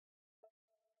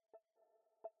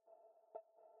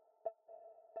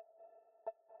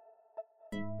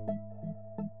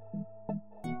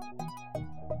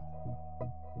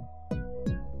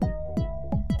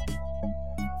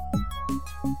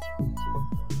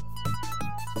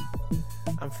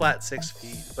flat 6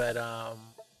 feet, but I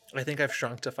think I've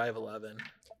shrunk to 5'11".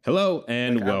 Hello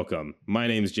and Like, welcome. My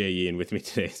name is Jay Yee, and with me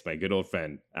today is my good old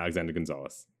friend, Alexander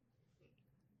Gonzalez.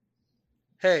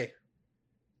 Hey,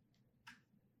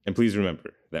 And please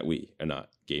remember that we are not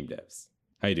game devs.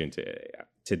 How you doing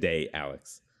today,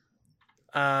 Alex?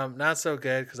 not so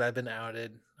good because I've been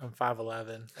outed. I'm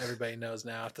 5'11". Everybody knows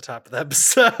now at the top of the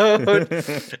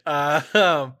episode.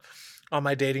 On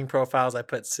my dating profiles, I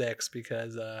put 6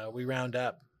 because we round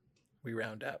up.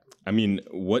 I mean,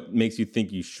 what makes you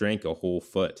think you shrank a whole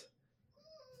foot?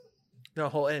 No, a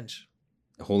whole inch.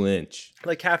 A whole inch?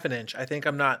 Like half an inch. I think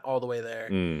I'm not all the way there.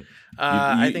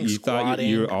 I think you squatting. Thought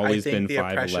you always I think been the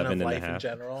oppression 5'11" of and a life half? in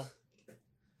general.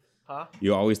 Huh?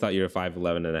 You always thought you were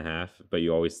 5'11" and a half, but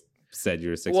you always said you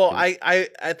were 6 Well, feet? I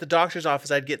at the doctor's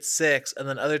office, I'd get 6, and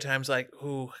then other times like,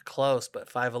 ooh, close, but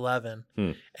 5'11".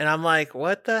 And I'm like,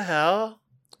 what the hell?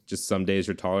 Just some days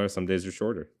you're taller, some days you're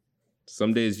shorter.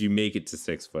 Some days you make it to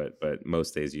 6 foot, but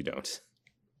most days you don't.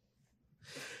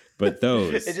 But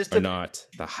those are not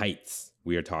the heights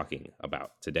we are talking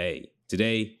about today.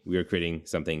 Today, we are creating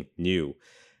something new.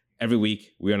 Every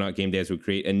week, we are not game devs. We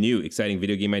create a new, exciting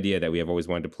video game idea that we have always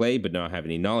wanted to play, but not have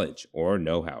any knowledge or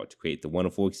know-how to create the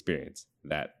wonderful experience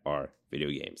that are video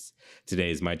games.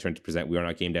 Today is my turn to present We Are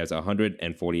Not Game Devs'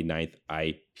 149th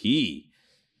IP.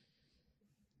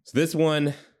 So this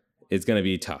one is going to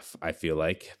be tough, I feel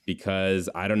like, because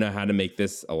I don't know how to make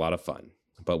this a lot of fun,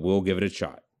 but we'll give it a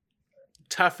shot.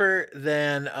 Tougher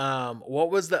than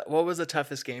what was the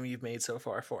toughest game you've made so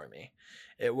far for me?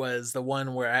 It was the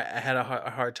one where I had a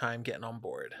hard time getting on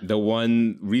board. The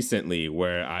one recently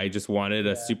where I just wanted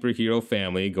a superhero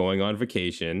family going on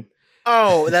vacation.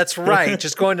 Oh, that's right.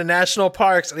 Just going to national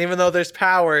parks, and even though there's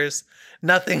powers,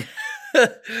 nothing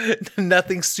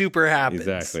super happens.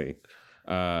 Exactly.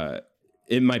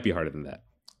 It might be harder than that.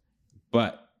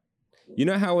 But you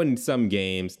know how in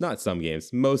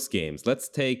most games, let's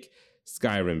take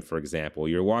Skyrim, for example.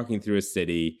 You're walking through a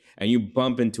city and you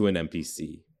bump into an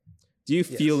NPC. Do you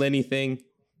feel anything?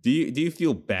 Do you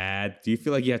feel bad? Do you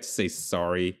feel like you have to say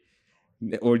sorry?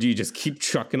 Or do you just keep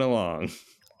trucking along?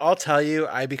 I'll tell you,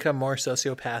 I become more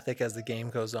sociopathic as the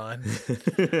game goes on.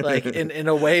 Like in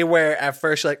a way where at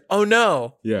first you're like, oh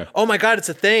no. Yeah. Oh my God, it's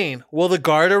a thing. Will the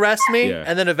guard arrest me? Yeah.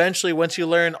 And then eventually once you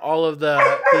learn all of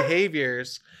the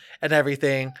behaviors and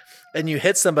everything and you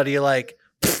hit somebody, you're like,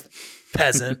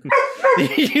 peasant.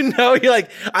 You're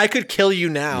like, I could kill you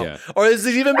now. Yeah. Or there's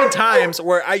even been times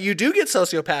where you do get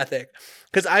sociopathic.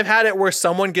 Because I've had it where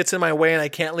someone gets in my way and I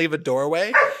can't leave a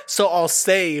doorway. So I'll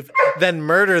save, then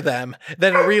murder them,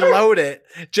 then reload it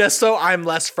just so I'm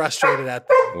less frustrated at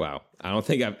them. Wow. I don't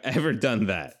think I've ever done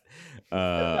that.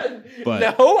 But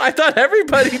no, I thought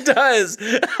everybody does.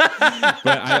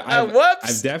 But Whoops.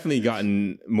 I've definitely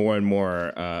gotten more and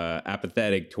more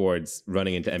apathetic towards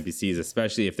running into NPCs,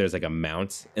 especially if there's like a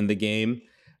mount in the game.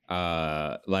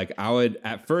 Like I would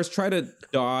at first try to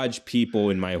dodge people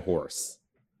in my horse.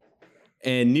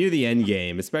 And near the end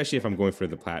game, especially if I'm going for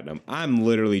the platinum, I'm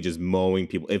literally just mowing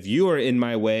people. If you are in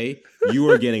my way, you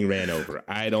are getting ran over.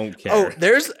 I don't care. Oh,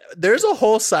 there's a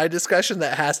whole side discussion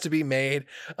that has to be made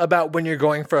about when you're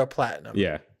going for a platinum.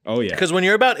 Yeah. Oh, yeah. Because when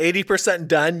you're about 80%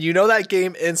 done, you know that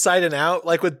game inside and out,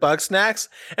 like with Bug Snacks.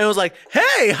 And it was like,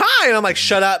 hey, hi. And I'm like,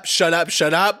 shut up.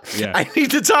 Yeah. I need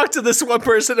to talk to this one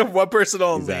person and one person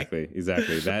only. Exactly.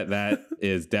 That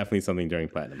is definitely something during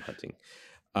platinum hunting.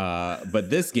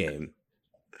 But this game,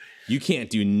 you can't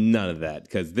do none of that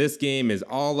because this game is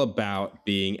all about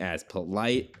being as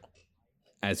polite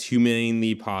as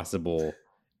humanly possible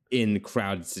in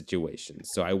crowded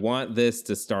situations. So I want this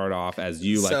to start off as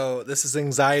you like. So this is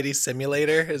Anxiety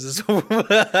Simulator? Is this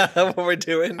what we're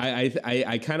doing?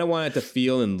 I kind of want it to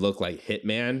feel and look like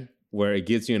Hitman, where it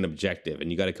gives you an objective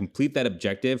and you got to complete that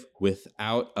objective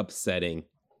without upsetting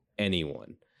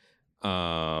anyone.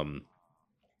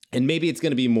 And maybe it's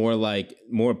going to be more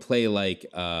play like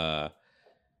a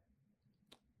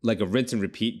rinse and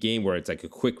repeat game where it's like a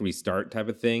quick restart type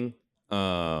of thing.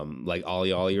 Like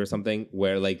Ollie Ollie or something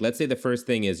where like, let's say the first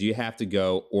thing is you have to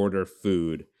go order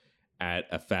food at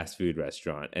a fast food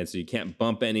restaurant. And so you can't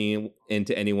bump into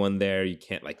anyone there. You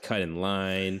can't like cut in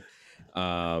line.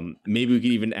 Maybe we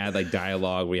could even add like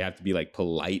dialogue where you have to be like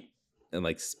polite and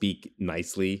like speak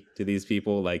nicely to these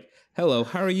people. Like, hello,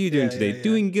 how are you doing today? Yeah.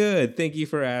 Doing good. Thank you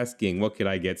for asking. What could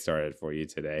I get started for you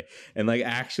today? And like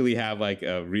actually have like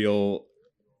a real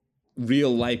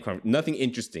life, nothing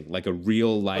interesting, like a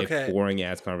real life boring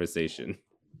ass conversation.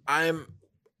 I'm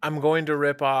going to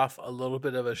rip off a little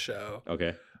bit of a show.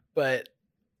 Okay. But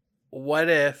what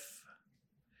if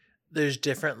there's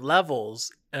different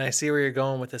levels? And I see where you're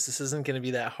going with this. This isn't going to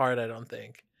be that hard, I don't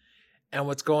think. And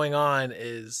what's going on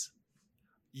is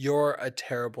you're a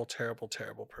terrible, terrible,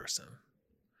 terrible person.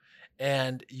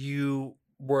 And you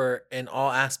were in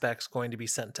all aspects going to be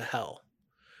sent to hell.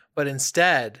 But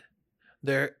instead,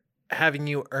 they're having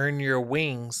you earn your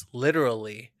wings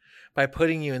literally by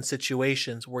putting you in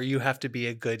situations where you have to be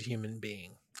a good human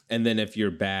being. And then if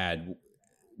you're bad,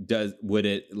 would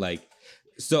it like...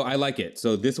 So I like it.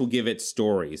 So this will give it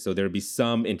story. So there'll be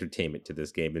some entertainment to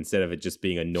this game instead of it just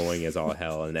being annoying as all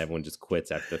hell and everyone just quits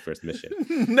after the first mission.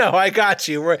 No, I got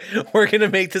you. We're gonna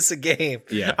make this a game.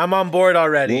 Yeah, I'm on board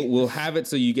already. We'll have it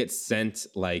so you get sent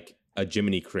like a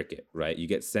Jiminy Cricket, right? You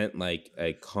get sent like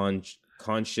a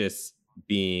conscious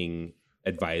being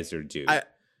advisor dude.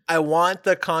 I want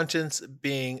the conscience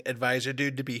being advisor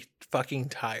dude to be fucking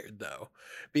tired though,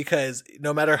 because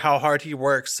no matter how hard he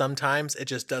works, sometimes it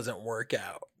just doesn't work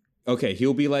out. Okay,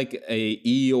 he'll be like a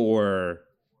Eeyore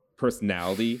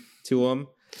personality to him.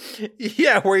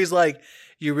 Yeah, where he's like,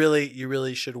 you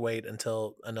really should wait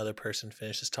until another person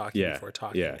finishes talking before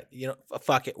talking. Yeah. You know,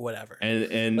 fuck it, whatever.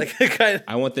 And like kind of,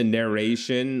 I want the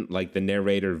narration, like the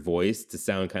narrator voice, to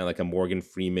sound kind of like a Morgan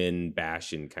Freeman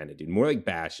Bastion kind of dude. More like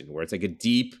Bastion, where it's like a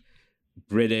deep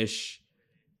British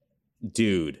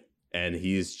dude, and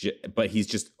he's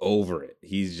just over it.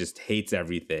 He just hates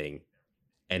everything,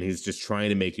 and he's just trying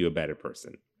to make you a better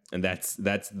person. And that's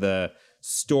the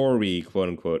story, quote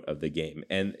unquote, of the game.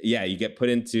 And yeah, you get put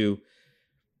into...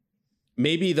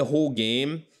 Maybe the whole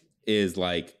game is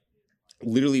like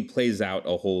literally plays out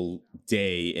a whole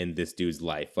day in this dude's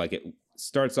life. Like it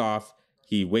starts off,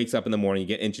 he wakes up in the morning, you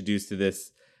get introduced to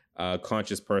this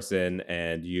conscious person,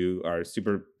 and you are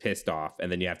super pissed off. And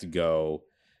then you have to go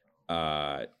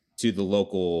to the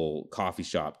local coffee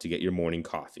shop to get your morning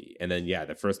coffee. And then, yeah,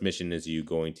 the first mission is you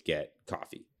going to get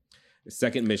coffee. The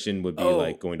second mission would be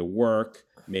like going to work,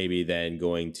 maybe then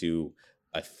going to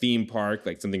a theme park,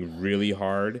 like something really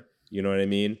hard. You know what I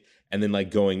mean? And then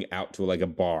like going out to like a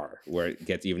bar where it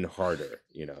gets even harder,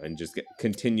 you know, and just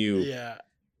continue. Yeah.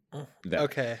 That.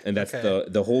 Okay. And that's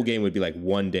the whole game would be like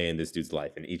one day in this dude's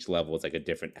life, and each level is like a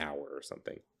different hour or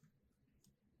something.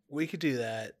 We could do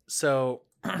that. So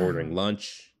ordering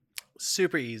lunch.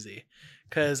 Super easy.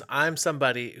 Because I'm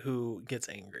somebody who gets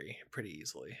angry pretty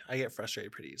easily. I get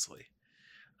frustrated pretty easily.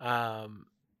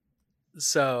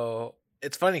 So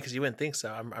it's funny because you wouldn't think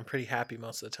so. I'm pretty happy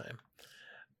most of the time.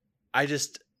 I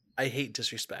hate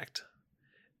disrespect.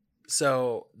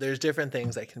 So there's different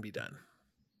things that can be done.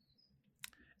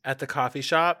 At the coffee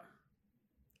shop,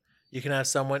 you can have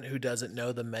someone who doesn't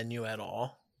know the menu at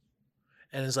all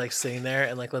and is like sitting there,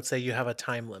 and like, let's say you have a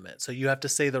time limit. So you have to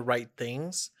say the right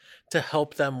things to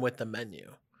help them with the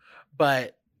menu.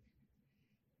 But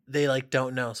they like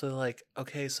don't know. So they're like,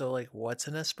 okay, so like what's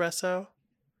an espresso?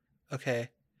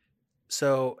 Okay.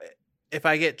 So if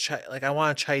I get chai, like I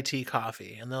want a chai tea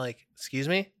coffee, and they're like, excuse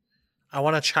me? I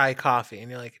want a chai coffee.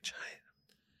 And you're like, chai,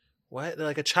 what? They're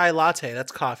like, a chai latte,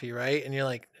 that's coffee, right? And you're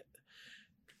like,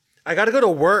 I got to go to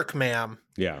work, ma'am.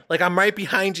 Yeah. Like I'm right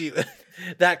behind you.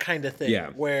 That kind of thing. Yeah.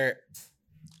 Where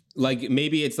like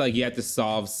maybe it's like you have to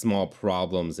solve small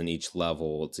problems in each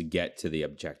level to get to the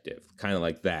objective, kind of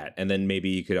like that. And then maybe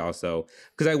you could also,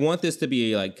 because I want this to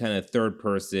be like kind of third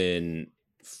person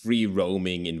free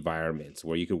roaming environments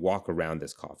where you could walk around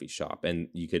this coffee shop and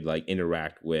you could like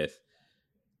interact with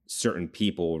certain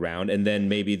people around. And then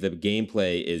maybe the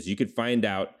gameplay is you could find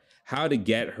out how to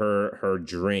get her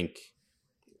drink.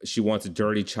 She wants a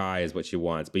dirty chai is what she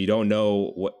wants, but you don't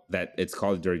know what that it's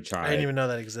called a dirty chai. I didn't even know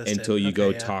that existed until you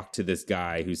go talk to this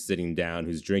guy who's sitting down,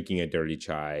 who's drinking a dirty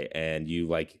chai, and you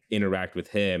like interact with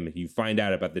him. You find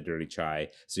out about the dirty chai.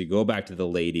 So you go back to the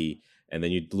lady and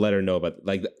then you let her know about,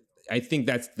 like, I think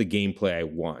that's the gameplay I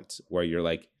want, where you're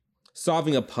like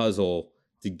solving a puzzle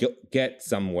to get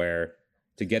somewhere,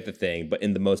 to get the thing, but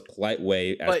in the most polite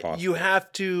way as possible. But you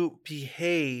have to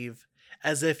behave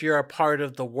as if you're a part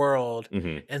of the world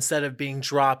instead of being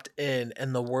dropped in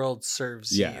and the world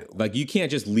serves you. Yeah, like you can't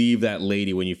just leave that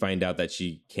lady when you find out that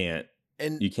she can't,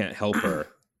 and you can't help her.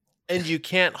 And you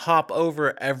can't hop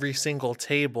over every single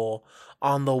table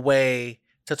on the way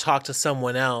to talk to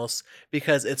someone else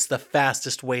because it's the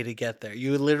fastest way to get there.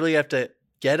 You literally have to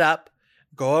get up,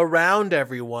 go around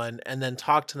everyone, and then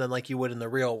talk to them like you would in the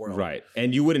real world. Right.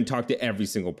 And you wouldn't talk to every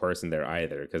single person there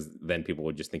either, because then people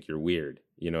would just think you're weird.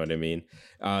 You know what I mean?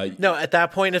 No, at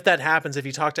that point, if that happens, if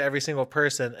you talk to every single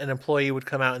person, an employee would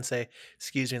come out and say,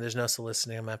 excuse me, there's no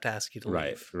soliciting. I'm going to have to ask you to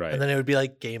leave. Right. And then it would be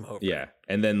like game over. Yeah.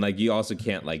 And then like you also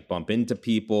can't like bump into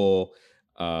people.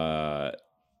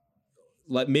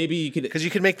 Like maybe you could... Because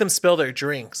you could make them spill their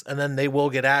drinks and then they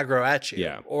will get aggro at you.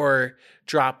 Yeah. Or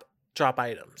drop drop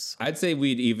items. I'd say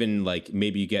we'd even like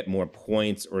maybe get more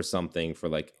points or something for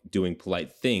like doing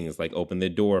polite things, like open the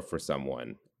door for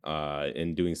someone,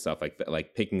 and doing stuff like that,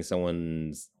 like picking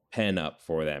someone's pen up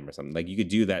for them or something. Like you could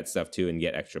do that stuff too and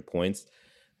get extra points.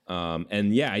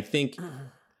 And yeah, I think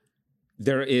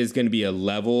there is going to be a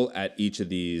level at each of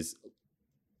these.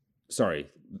 Sorry,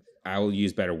 I will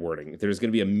use better wording. There's going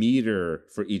to be a meter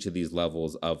for each of these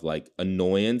levels of like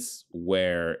annoyance,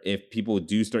 where if people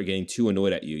do start getting too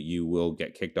annoyed at you, you will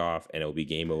get kicked off and it'll be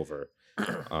game over.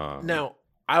 Now,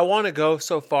 I want to go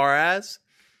so far as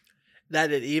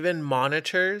that it even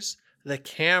monitors the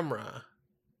camera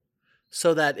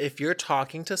so that if you're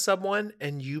talking to someone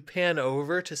and you pan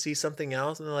over to see something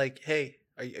else and they're like, hey,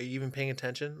 are you even paying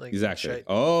attention? Like, exactly.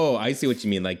 Oh, I see what you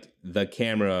mean. Like the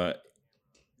camera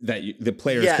that the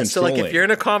player is controlling. So like if you're in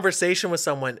a conversation with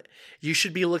someone, you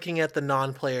should be looking at the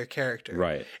non-player character.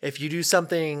 Right. If you do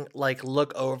something like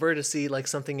look over to see like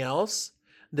something else,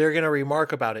 they're going to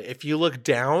remark about it. If you look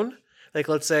down, like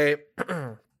let's say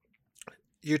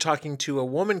you're talking to a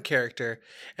woman character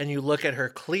and you look at her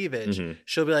cleavage,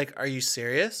 she'll be like, are you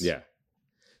serious? Yeah.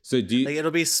 So do you... like, it'll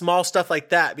be small stuff like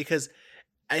that, because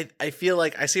I feel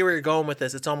like I see where you're going with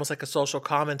this. It's almost like a social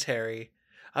commentary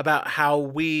about how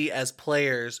we as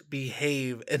players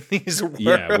behave in these worlds.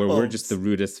 Yeah, where we're just the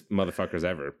rudest motherfuckers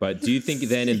ever. But do you think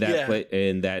then in that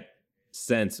in that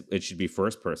sense it should be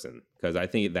first person? Because I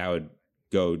think that would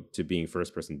go to being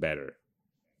first person better.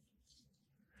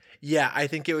 Yeah, I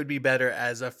think it would be better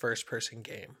as a first person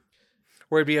game,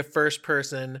 where it'd be a first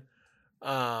person,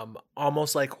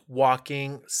 almost like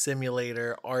walking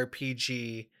simulator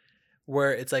RPG,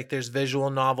 where it's like there's visual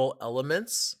novel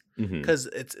elements. Because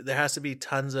there has to be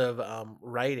tons of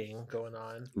writing going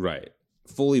on. Right.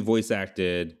 Fully voice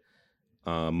acted,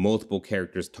 multiple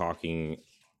characters talking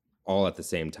all at the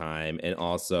same time. And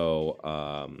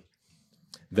also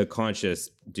your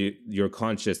conscious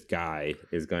guy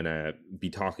is going to be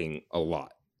talking a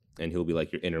lot. And he'll be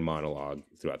like your inner monologue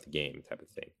throughout the game type of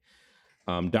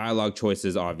thing. Dialogue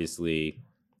choices, obviously.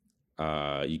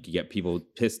 You could get people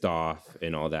pissed off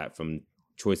and all that from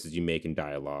choices you make in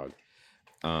dialogue.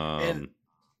 And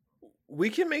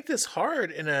we can make this hard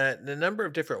in a number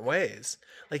of different ways.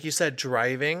 Like you said,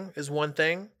 driving is one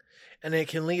thing, and it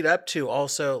can lead up to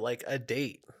also like a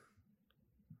date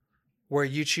where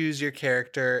you choose your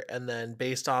character, and then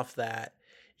based off that,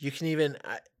 you can even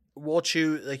we'll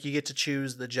choose, like you get to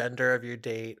choose the gender of your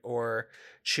date or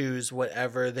choose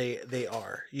whatever they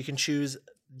are. You can choose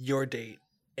your date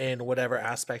in whatever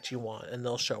aspect you want, and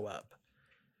they'll show up.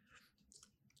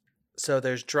 So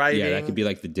there's driving. Yeah, that could be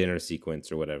like the dinner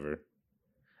sequence or whatever.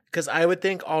 Because I would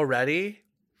think already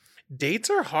dates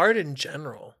are hard in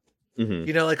general.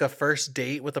 You know, like a first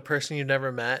date with a person you've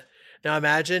never met. Now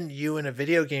imagine you in a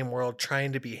video game world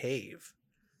trying to behave.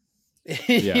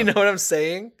 You know what I'm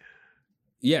saying?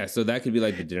 Yeah, so that could be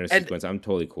like the dinner sequence. I'm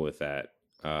totally cool with that.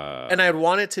 And I'd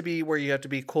want it to be where you have to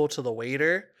be cool to the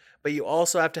waiter, but you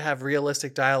also have to have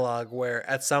realistic dialogue where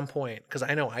at some point, because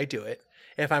I know I do it,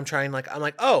 if I'm trying, like, I'm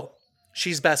like, oh,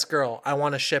 she's best girl, I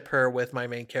want to ship her with my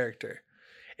main character.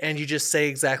 And you just say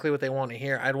exactly what they want to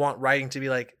hear. I'd want writing to be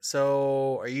like,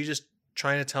 so are you just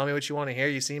trying to tell me what you want to hear?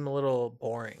 You seem a little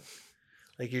boring.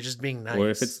 Like you're just being nice. Or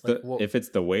if it's like, if it's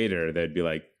the waiter, they'd be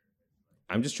like,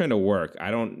 I'm just trying to work.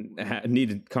 I don't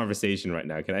need a conversation right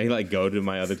now. Can I like go to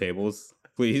my other tables,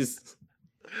 please?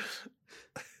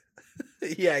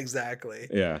 Yeah, exactly.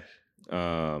 Yeah.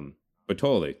 But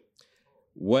totally.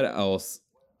 What else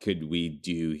could we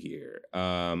do here?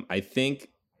 I think,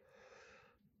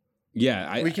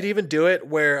 yeah. We could even do it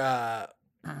where,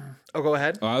 oh, go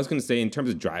ahead. Oh, I was going to say, in terms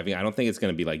of driving, I don't think it's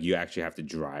going to be like you actually have to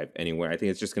drive anywhere. I think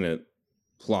it's just going to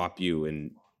plop you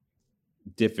in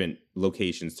different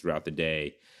locations throughout the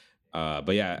day.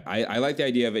 But yeah, I like the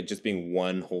idea of it just being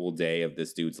one whole day of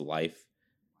this dude's life,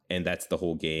 and that's the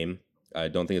whole game. I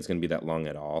don't think it's going to be that long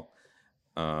at all.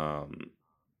 And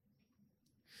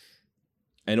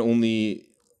only,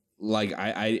 like,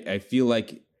 I feel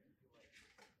like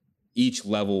each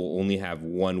level will only have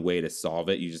one way to solve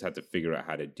it. You just have to figure out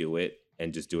how to do it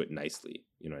and just do it nicely.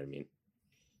 You know what I mean?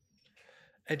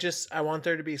 I want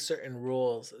there to be certain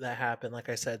rules that happen. Like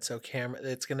I said, so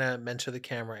it's going to mentor the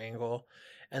camera angle.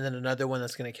 And then another one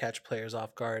that's going to catch players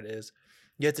off guard is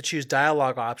you have to choose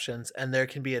dialogue options, and there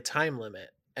can be a time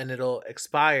limit and it'll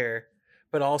expire,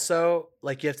 but also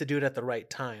like you have to do it at the right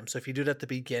time. So if you do it at the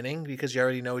beginning, because you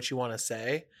already know what you want to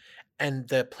say and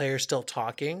the player's still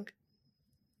talking,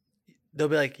 they'll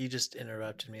be like, you just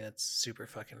interrupted me. That's super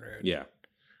fucking rude. Yeah.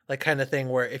 Like kind of thing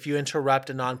where if you interrupt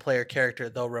a non-player character,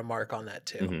 they'll remark on that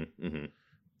too.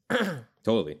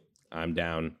 Totally. I'm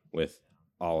down with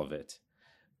all of it.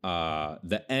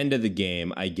 The end of the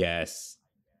game, I guess,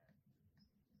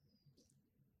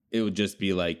 it would just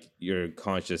be like your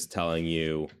conscience telling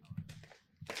you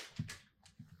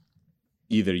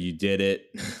either you did it.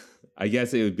 I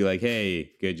guess it would be like,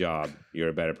 hey, good job. You're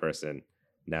a better person.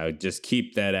 Now just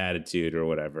keep that attitude or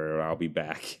whatever, or I'll be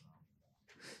back.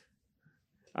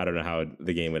 I don't know how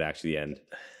the game would actually end.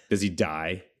 Does he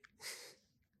die?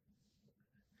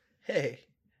 Hey,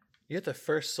 you're the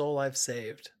first soul I've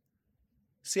saved.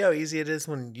 See how easy it is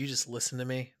when you just listen to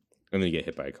me? I'm going to get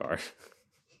hit by a car.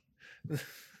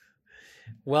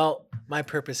 Well, my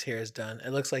purpose here is done.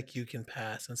 It looks like you can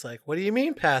pass. And it's like, what do you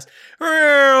mean pass?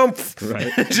 Right.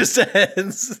 It just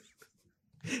ends.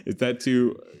 Is that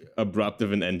too abrupt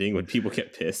of an ending? Would people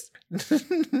get pissed?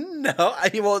 No,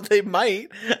 well, they might.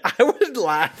 I would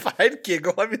laugh. I'd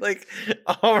giggle. I'd be like,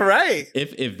 all right.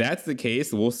 If that's the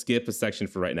case, we'll skip a section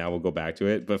for right now. We'll go back to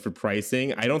it. But for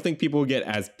pricing, I don't think people would get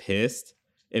as pissed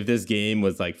if this game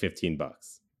was like $15.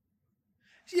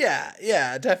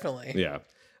 Yeah, definitely. Yeah.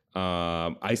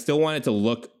 I still want it to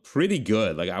look pretty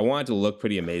good. Like I want it to look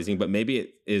pretty amazing, but maybe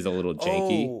it is a little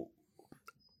janky. Oh,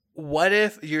 what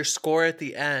if your score at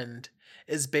the end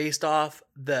is based off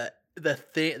the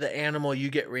animal you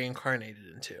get reincarnated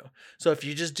into? So if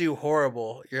you just do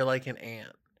horrible, you're like an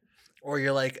ant, or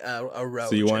you're like a roach.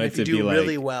 So you want it to do be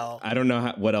really like, well. I don't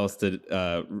know what else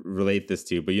to relate this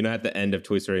to, but you know, at the end of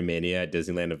Toy Story Mania at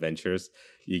Disneyland Adventures,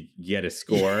 you get a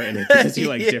score and it gives you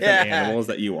like different animals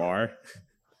that you are.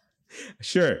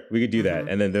 Sure, we could do that.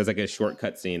 And then there's like a short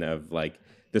cutscene of like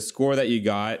the score that you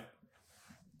got,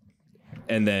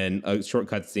 and then a short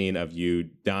cutscene of you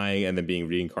dying and then being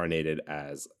reincarnated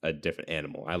as a different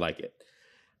animal. I like it.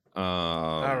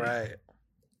 All right.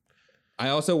 I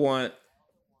also want,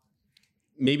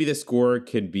 maybe the score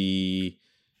could be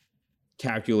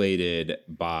calculated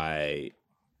by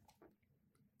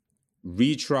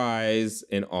retries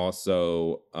and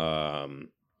also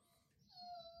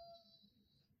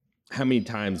how many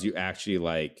times you actually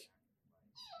like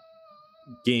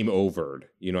game overed,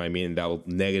 you know what I mean? That will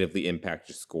negatively impact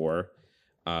your score.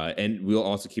 And we'll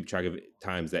also keep track of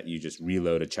times that you just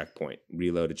reload a checkpoint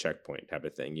type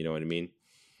of thing. You know what I mean?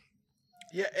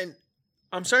 Yeah, and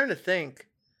I'm starting to think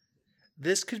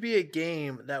this could be a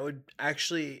game that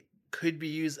could be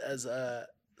used as a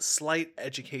slight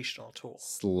educational tool.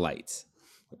 Slight.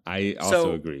 I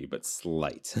also agree, but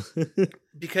slight.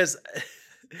 Because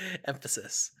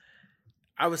emphasis.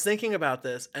 I was thinking about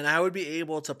this, and I would be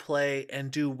able to play and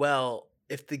do well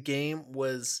if the game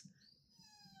was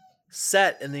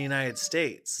set in the United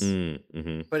States.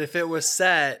 But if it was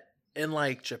set in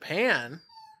like Japan,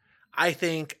 I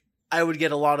think I would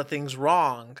get a lot of things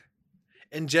wrong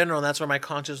in general. And that's where my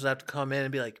conscience would have to come in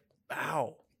and be like,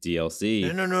 wow.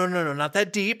 DLC. No, not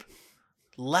that deep.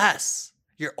 Less.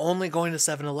 You're only going to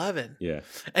 7-Eleven. Yeah.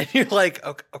 And you're like,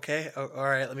 okay, all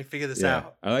right, let me figure this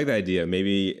out. I like the idea.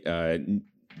 Maybe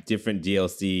different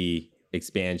DLC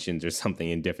expansions or something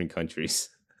in different countries.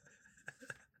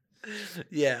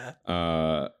 Yeah.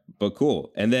 But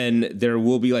cool. And then there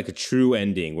will be like a true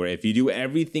ending where if you do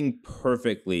everything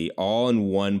perfectly all in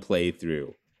one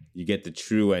playthrough, you get the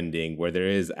true ending where there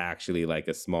is actually like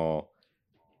a small,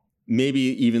 maybe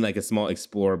even like a small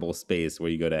explorable space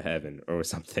where you go to heaven or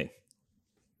something.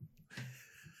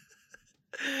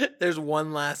 There's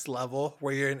one last level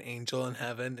where you're an angel in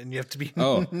heaven and you have to be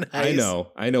nice.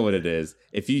 I know what it is.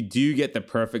 If you do get the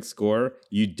perfect score,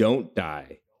 you don't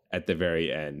die at the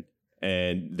very end.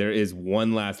 And there is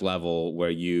one last level where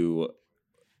you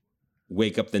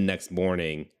wake up the next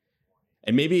morning,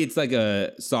 and maybe it's like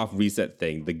a soft reset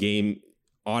thing. The game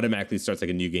automatically starts like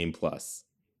a new game plus.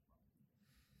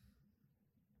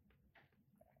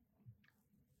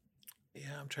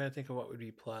 Yeah, I'm trying to think of what would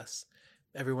be plus.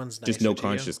 Everyone's nicer just no to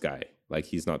conscious you. guy, like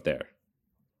he's not there.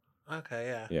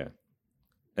 Okay, yeah.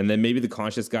 And then maybe the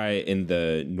conscious guy in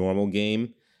the normal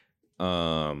game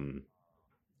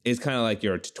is kind of like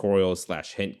your tutorial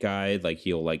 / hint guide. Like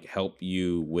he'll like help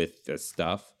you with the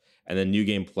stuff. And then New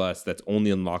Game Plus, that's only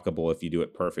unlockable if you do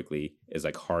it perfectly, is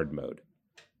like hard mode.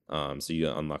 So you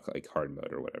unlock like hard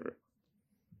mode or whatever.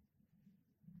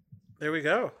 There we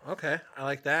go. Okay, I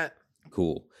like that.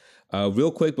 Cool.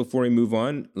 Real quick before we move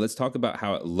on, let's talk about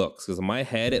how it looks. Because in my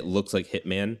head, it looks like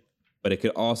Hitman, but it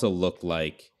could also look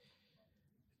like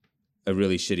a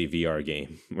really shitty VR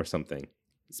game or something.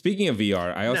 Speaking of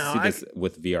VR, I also see this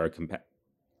with VR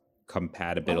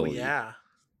compatibility. Oh, yeah.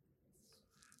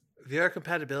 VR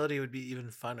compatibility would be even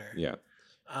funner. Yeah.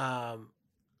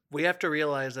 We have to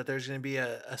realize that there's going to be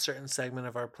a certain segment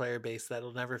of our player base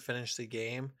that'll never finish the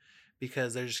game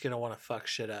because they're just going to want to fuck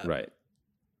shit up. Right.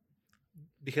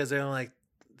 Because they're like,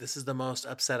 this is the most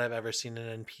upset I've ever seen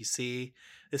an NPC.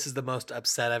 This is the most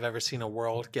upset I've ever seen a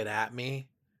world get at me.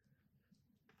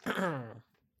 Yeah,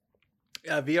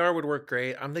 VR would work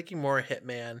great. I'm thinking more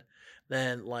Hitman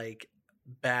than like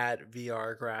bad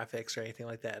VR graphics or anything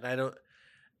like that. And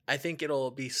I think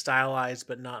it'll be stylized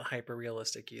but not hyper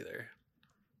realistic either.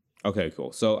 Okay,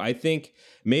 cool. So I think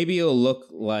maybe it'll look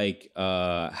like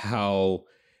how,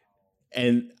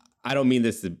 and I don't mean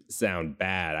this to sound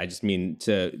bad. I just mean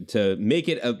to make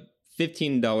it a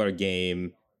 $15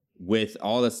 game with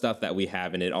all the stuff that we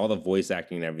have in it, all the voice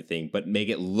acting and everything, but make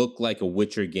it look like a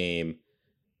Witcher game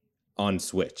on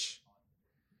Switch.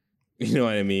 You know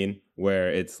what I mean?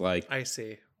 Where it's like, I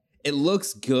see. It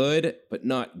looks good, but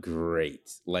not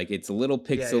great. Like it's a little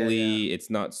pixely. Yeah.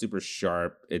 It's not super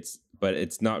sharp. But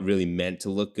it's not really meant to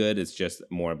look good. It's just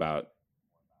more about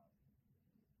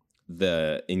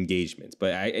the engagements.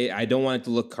 But I don't want it to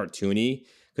look cartoony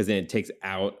because then it takes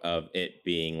out of it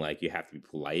being like you have to be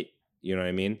polite. You know what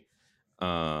I mean?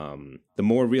 The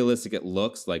more realistic it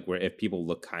looks, like where if people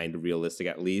look kind of realistic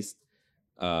at least,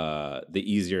 the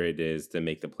easier it is to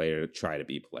make the player try to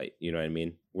be polite. You know what I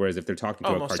mean? Whereas if they're talking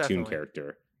to a cartoon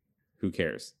character, who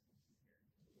cares?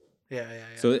 Yeah.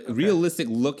 So realistic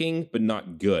looking, but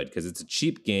not good because it's a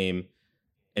cheap game,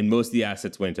 and most of the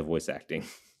assets went into voice acting.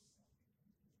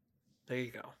 There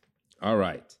you go. All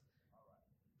right.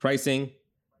 Pricing.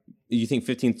 You think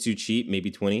 15 is too cheap?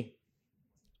 Maybe 20?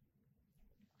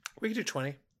 We could do 20.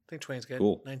 I think 20 is good.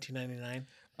 Cool.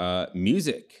 $19.99.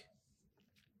 Music.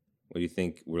 What do you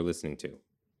think we're listening to?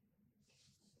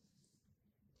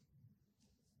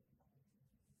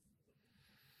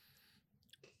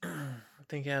 I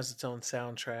think it has its own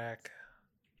soundtrack.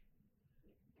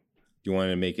 You want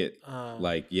to make it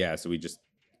so we just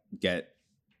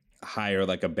hire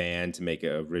like a band to make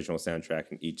an original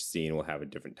soundtrack, and each scene will have a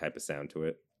different type of sound to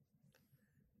it.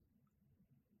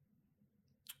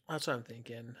 That's what I'm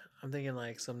thinking. I'm thinking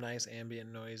like some nice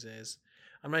ambient noises.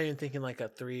 I'm not even thinking like a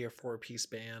 3 or 4 piece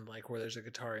band, like where there's a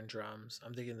guitar and drums.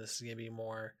 I'm thinking this is going to be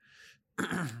more,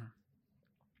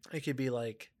 it could be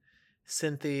like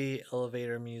synthy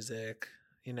elevator music,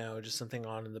 just something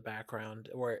on in the background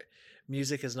where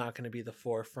music is not going to be the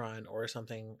forefront, or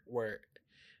something where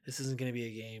this isn't going to be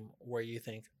a game where you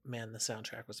think, man, the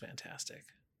soundtrack was fantastic.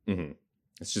 Mm-hmm.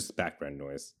 It's just background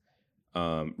noise.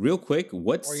 Real quick,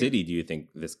 what city do you think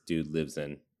this dude lives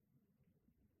in?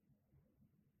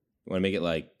 You want to make it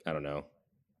like, I don't know,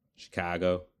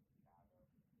 Chicago,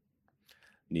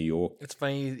 New York? It's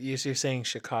funny you're saying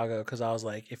Chicago because I was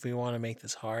like, if we want to make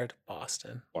this hard,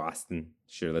 Boston. Boston.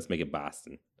 Sure, let's make it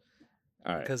Boston.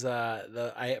 All right. Because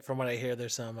from what I hear,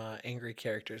 there's some angry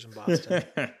characters in Boston.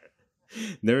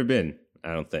 Never been,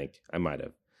 I don't think. I might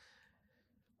have.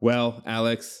 Well,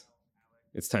 Alex,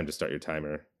 it's time to start your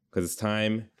timer because it's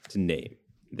time to name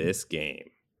this game.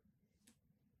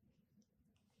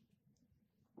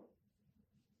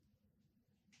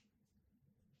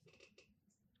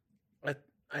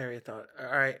 I already thought. All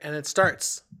right, and it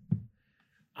starts.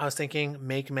 I was thinking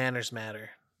Make Manners Matter.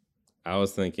 I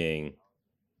was thinking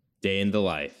Day in the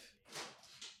Life.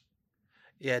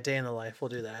 Yeah, Day in the Life. We'll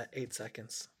do that. 8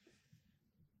 seconds.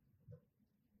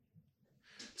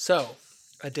 So,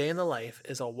 A Day in the Life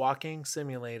is a walking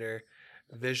simulator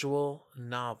visual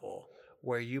novel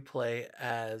where you play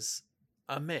as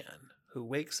a man who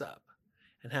wakes up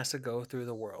and has to go through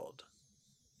the world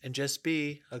and just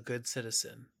be a good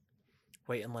citizen.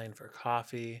 Wait in line for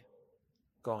coffee,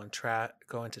 go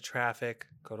into traffic,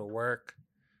 go to work,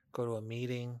 go to a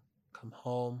meeting, come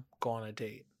home, go on a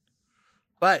date.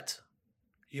 But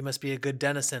you must be a good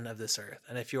denizen of this earth.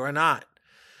 And if you are not,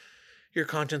 your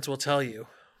conscience will tell you.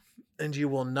 And you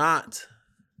will not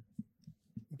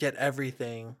get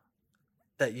everything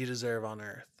that you deserve on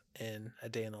earth in A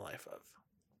Day in the Life of.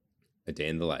 A Day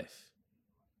in the Life.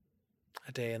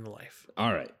 A Day in the Life.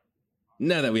 All right.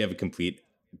 Now that we have a complete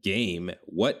game,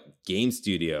 what game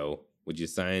studio would you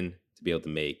sign to be able to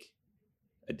make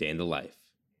A Day in the Life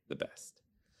the best?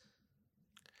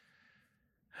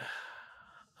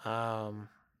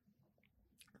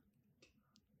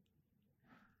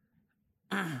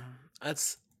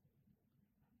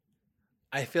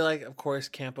 I feel like, of course,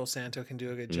 Campo Santo can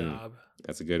do a good job.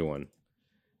 That's a good one.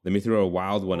 Let me throw a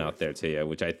wild one out there to you,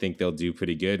 which I think they'll do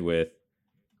pretty good with.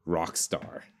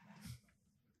 Rockstar.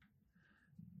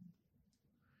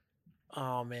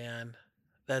 Oh man,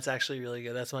 that's actually really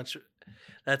good.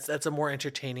 That's a more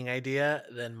entertaining idea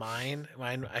than mine.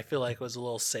 Mine, I feel like, was a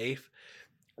little safe.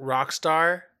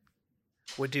 Rockstar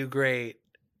would do great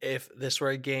if this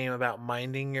were a game about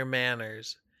minding your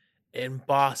manners in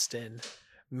Boston,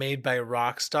 made by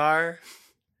Rockstar,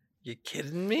 You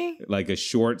kidding me? Like a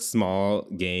short, small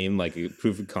game, like a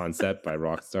proof of concept by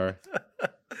Rockstar.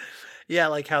 Yeah,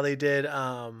 like how they did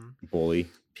Bully.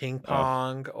 Ping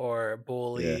Pong or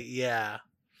Bully. Yeah.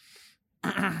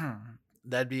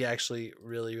 That'd be actually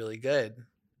really, really good.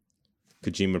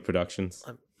 Kojima Productions.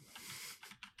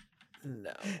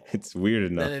 No. It's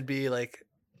weird enough. Then it would be like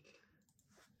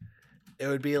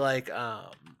I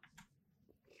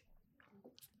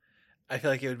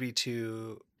feel like it would be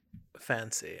too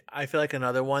fancy. I feel like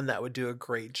another one that would do a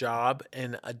great job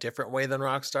in a different way than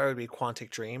Rockstar would be Quantic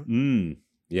Dream.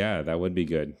 Yeah, that would be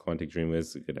good. Quantic Dream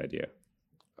is a good idea.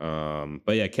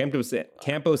 But yeah, Campo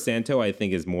Santo I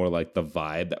think is more like the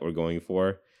vibe that we're going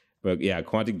for. But yeah,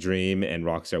 Quantic Dream and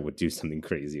Rockstar would do something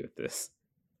crazy with this.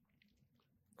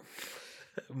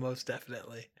 Most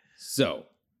definitely. So,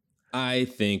 I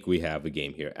think we have a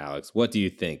game here, Alex. What do you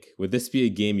think? Would this be a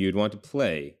game you'd want to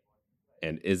play?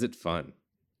 And is it fun?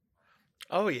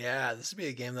 Oh, yeah. This would be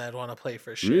a game that I'd want to play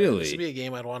for sure. Really? This would be a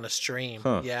game I'd want to stream.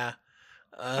 Huh. Yeah.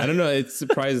 I don't know. It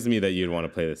surprises me that you'd want to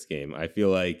play this game. I feel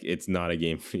like it's not a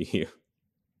game for you.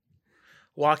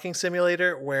 Walking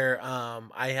simulator where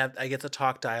I get to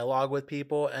talk dialogue with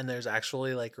people and there's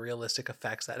actually like realistic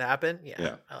effects that happen.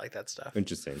 Yeah. I like that stuff.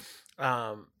 Interesting.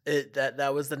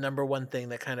 That was the number one thing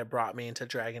that kind of brought me into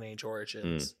Dragon Age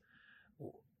Origins.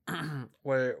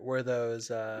 were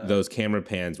those camera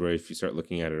pans where if you start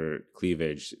looking at her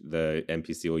cleavage, the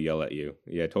NPC will yell at you.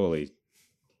 Yeah, totally.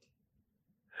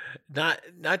 Not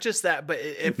just that, but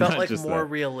it felt like more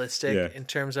realistic in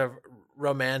terms of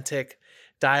romantic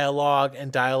dialogue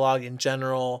and dialogue in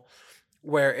general,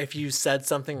 where if you said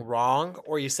something wrong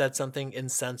or you said something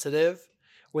insensitive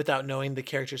without knowing the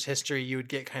character's history, you would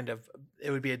get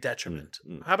it would be a detriment.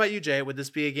 How about you, Jay? Would this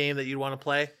be a game that you'd want to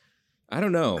play? I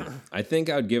don't know. I think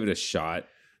I would give it a shot.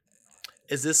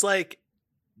 Is this like,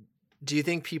 do you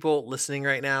think people listening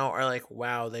right now are like,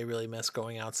 wow, they really miss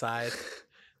going outside?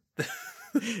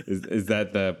 Is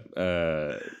that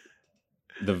the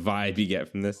vibe you get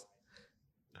from this?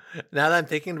 Now that I'm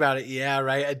thinking about it, yeah,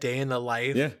 right. A day in the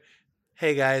life. Yeah.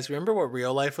 Hey guys, remember what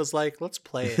real life was like? Let's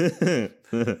play it.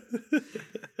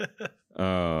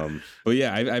 But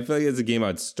yeah, I feel like it's a game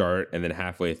I'd start and then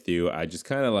halfway through I just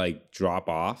kind of like drop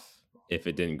off if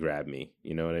it didn't grab me.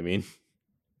 You know what I mean?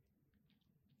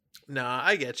 No,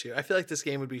 I get you. I feel like this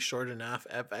game would be short enough.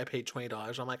 If I paid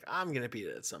 $20, I'm like, I'm gonna beat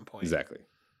it at some point. Exactly.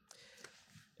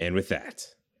 And with that,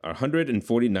 our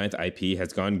 149th IP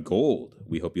has gone gold.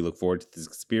 We hope you look forward to this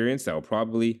experience that will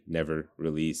probably never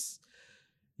release.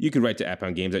 You can write to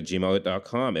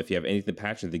appoundgames@gmail.com if you have anything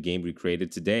passionate of the game we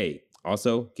created today.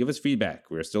 Also, give us feedback.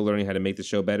 We're still learning how to make the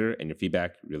show better, and your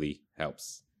feedback really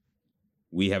helps.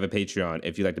 We have a Patreon.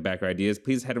 If you'd like to back our ideas,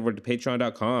 please head over to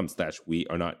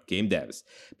patreon.com/wearenotgamedevs.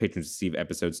 Patrons receive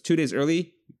episodes 2 days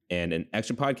early and an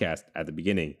extra podcast at the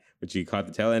beginning, which you caught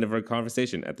the tail end of our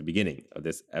conversation at the beginning of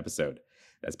this episode.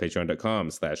 That's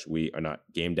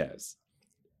patreon.com/wearenotgamedevs.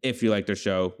 If you liked our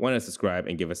show, why not subscribe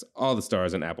and give us all the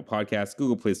stars on Apple Podcasts,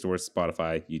 Google Play Store,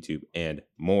 Spotify, YouTube, and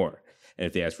more. And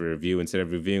if they ask for a review instead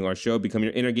of reviewing our show, become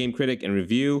your inner game critic and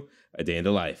review A Day in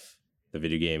the Life, the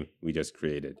video game we just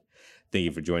created. Thank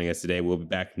you for joining us today. We'll be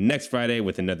back next Friday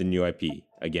with another new IP.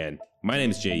 Again, my name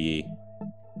is J.E.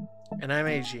 And I'm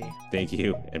AG. Thank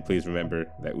you, and please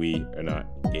remember that we are not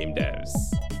game devs.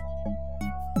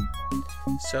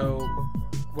 So,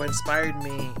 what inspired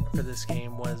me for this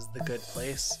game was The Good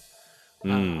Place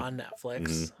on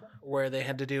Netflix, where they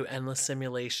had to do endless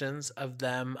simulations of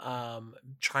them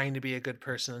trying to be a good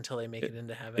person until they make it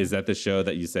into heaven. Is that the show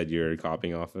that you said you're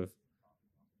copying off of?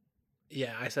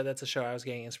 Yeah, I said that's a show I was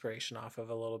getting inspiration off of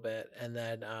a little bit. And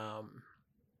then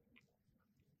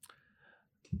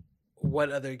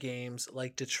what other games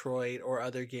like Detroit or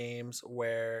other games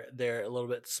where they're a little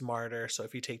bit smarter? So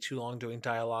if you take too long doing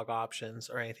dialogue options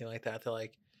or anything like that, they're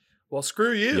like, well,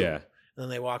 screw you. Yeah. And then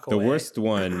they walk away. The worst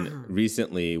one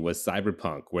recently was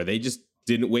Cyberpunk, where they just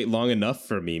didn't wait long enough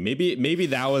for me. Maybe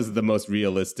that was the most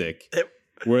realistic,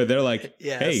 where they're like,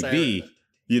 hey, B,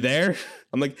 you there?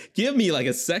 I'm like, give me like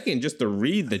a second just to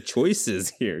read the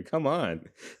choices here. Come on.